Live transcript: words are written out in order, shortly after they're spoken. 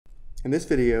In this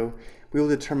video, we will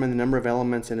determine the number of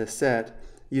elements in a set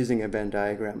using a Venn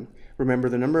diagram. Remember,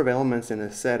 the number of elements in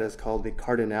a set is called the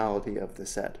cardinality of the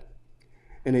set.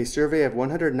 In a survey of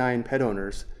 109 pet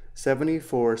owners,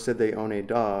 74 said they own a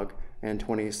dog and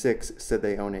 26 said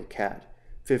they own a cat.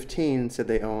 15 said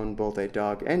they own both a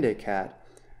dog and a cat.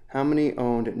 How many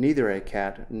owned neither a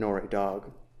cat nor a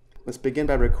dog? Let's begin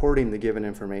by recording the given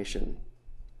information.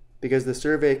 Because the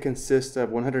survey consists of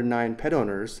 109 pet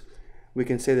owners, we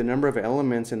can say the number of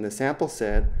elements in the sample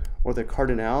set, or the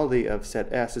cardinality of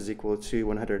set S, is equal to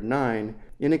 109,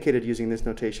 indicated using this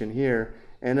notation here,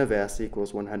 n of S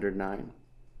equals 109.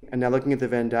 And now looking at the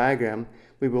Venn diagram,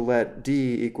 we will let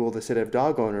D equal the set of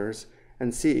dog owners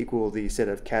and C equal the set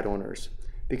of cat owners.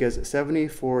 Because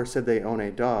 74 said they own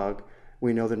a dog,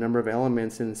 we know the number of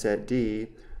elements in set D,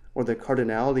 or the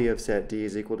cardinality of set D,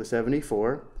 is equal to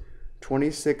 74.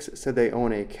 26 said they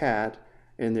own a cat,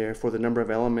 and therefore the number of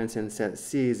elements in set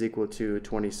C is equal to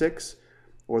 26,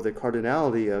 or the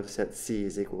cardinality of set C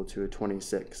is equal to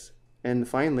 26. And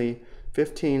finally,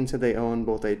 15 said they own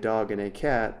both a dog and a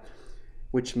cat,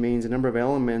 which means the number of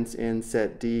elements in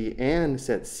set D and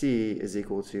set C is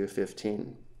equal to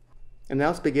 15. And now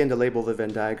let's begin to label the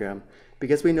Venn diagram.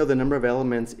 Because we know the number of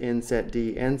elements in set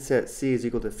D and set C is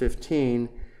equal to 15,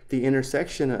 the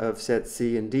intersection of set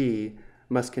C and D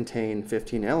must contain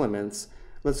 15 elements.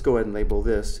 Let's go ahead and label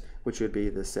this, which would be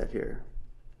this set here.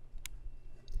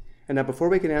 And now before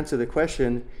we can answer the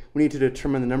question, we need to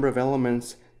determine the number of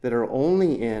elements that are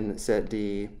only in set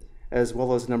D, as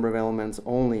well as the number of elements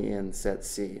only in set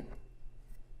C.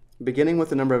 Beginning with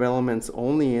the number of elements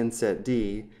only in set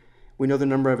D, we know the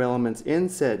number of elements in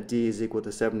set D is equal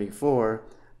to 74,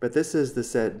 but this is the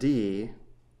set D,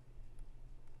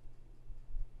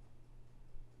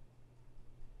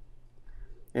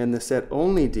 and the set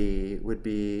only D would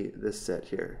be this set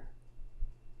here.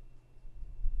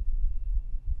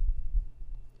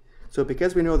 So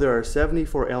because we know there are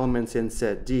 74 elements in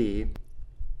set D,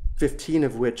 15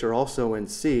 of which are also in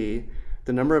C,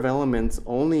 the number of elements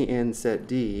only in set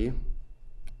D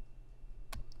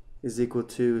is equal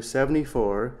to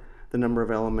 74, the number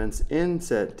of elements in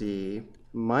set D,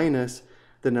 minus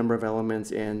the number of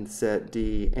elements in set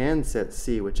D and set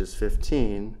C, which is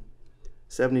 15.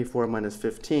 74 minus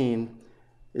 15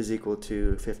 is equal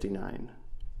to 59.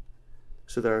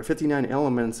 So there are 59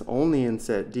 elements only in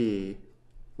set D,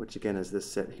 which again is this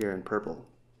set here in purple.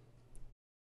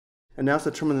 And now let's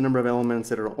determine the number of elements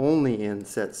that are only in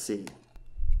set C.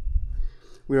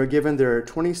 We are given there are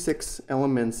 26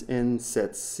 elements in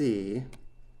set C.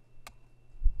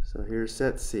 So here's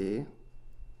set C.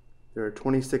 There are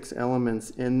 26 elements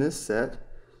in this set.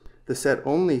 The set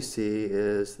only C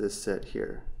is this set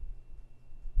here.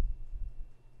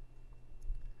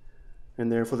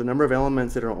 And therefore the number of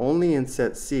elements that are only in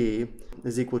set C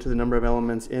is equal to the number of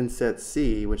elements in set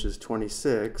C, which is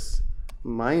 26,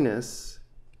 minus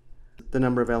the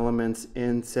number of elements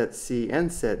in set C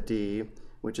and set D,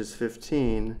 which is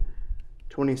 15.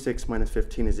 26 minus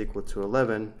 15 is equal to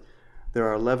 11. There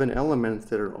are 11 elements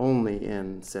that are only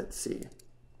in set C.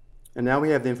 And now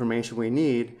we have the information we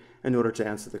need in order to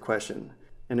answer the question.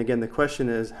 And again, the question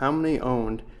is, how many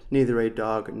owned neither a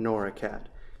dog nor a cat?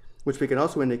 Which we can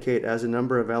also indicate as a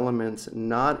number of elements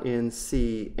not in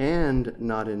C and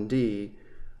not in D,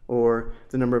 or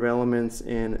the number of elements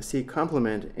in C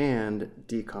complement and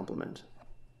D complement.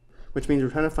 Which means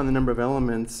we're trying to find the number of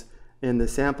elements in the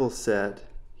sample set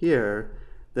here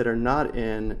that are not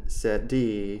in set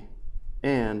D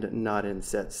and not in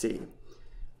set C,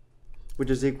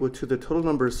 which is equal to the total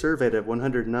number surveyed of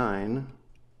 109,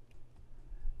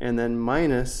 and then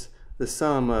minus the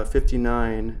sum of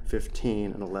 59,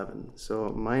 15, and 11.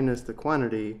 So minus the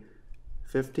quantity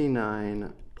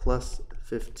 59 plus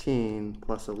 15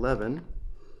 plus 11,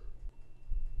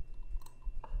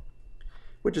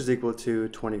 which is equal to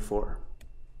 24.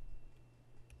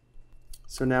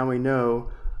 So now we know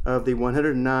of the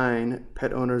 109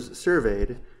 pet owners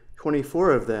surveyed, 24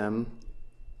 of them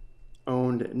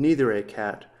owned neither a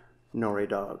cat nor a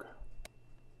dog.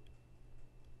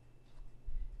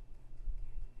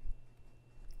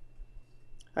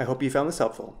 I hope you found this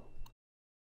helpful.